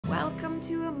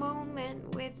to a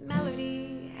moment with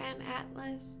Melody and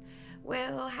Atlas.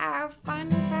 We'll have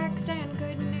fun facts and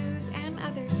good news and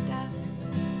other stuff.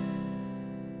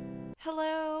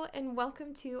 Hello and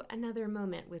welcome to another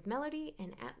moment with Melody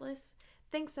and Atlas.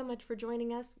 Thanks so much for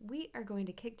joining us. We are going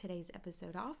to kick today's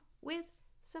episode off with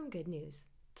some good news.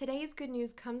 Today's good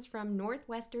news comes from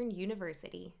Northwestern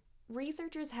University.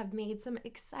 Researchers have made some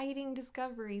exciting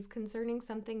discoveries concerning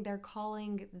something they're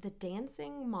calling the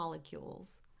dancing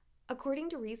molecules. According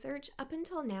to research, up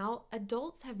until now,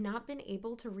 adults have not been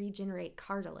able to regenerate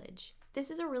cartilage. This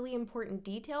is a really important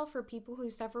detail for people who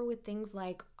suffer with things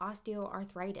like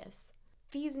osteoarthritis.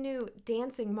 These new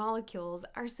dancing molecules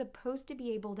are supposed to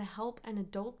be able to help an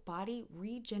adult body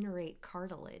regenerate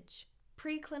cartilage.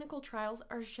 Preclinical trials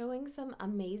are showing some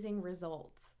amazing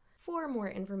results. For more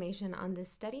information on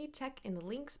this study, check in the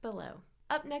links below.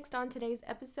 Up next on today's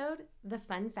episode, the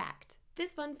fun fact.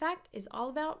 This fun fact is all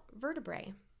about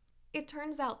vertebrae. It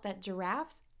turns out that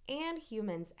giraffes and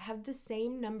humans have the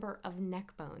same number of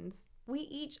neck bones. We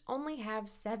each only have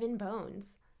 7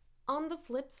 bones. On the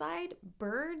flip side,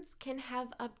 birds can have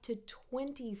up to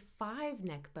 25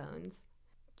 neck bones.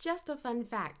 Just a fun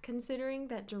fact, considering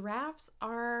that giraffes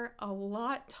are a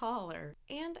lot taller.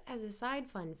 And as a side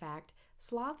fun fact,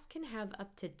 sloths can have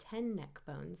up to 10 neck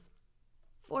bones.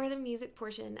 For the music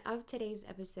portion of today's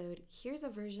episode, here's a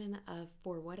version of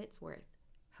For What It's Worth.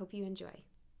 Hope you enjoy.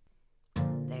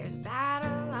 There's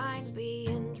battle lines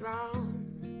being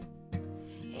drawn,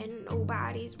 and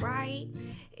nobody's right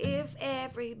if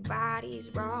everybody's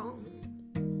wrong.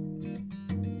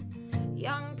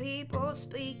 Young people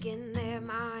speaking their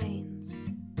minds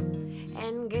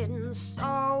and getting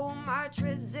so much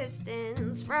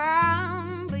resistance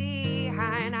from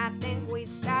behind. I think we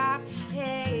stop.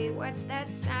 Hey, what's that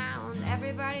sound?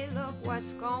 Everybody look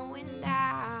what's going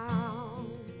down.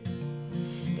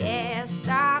 Yeah,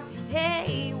 stop.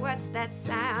 Hey, what's that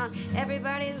sound?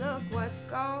 Everybody look what's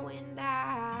going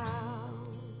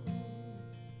down.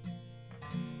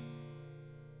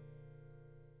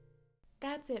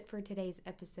 That's it for today's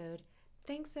episode.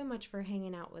 Thanks so much for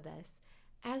hanging out with us.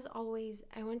 As always,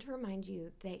 I want to remind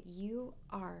you that you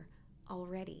are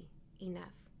already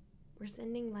enough. We're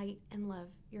sending light and love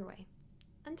your way.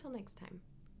 Until next time,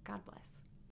 God bless.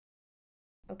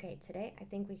 Okay, today I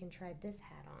think we can try this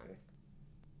hat on.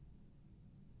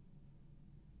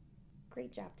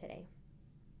 Great job today.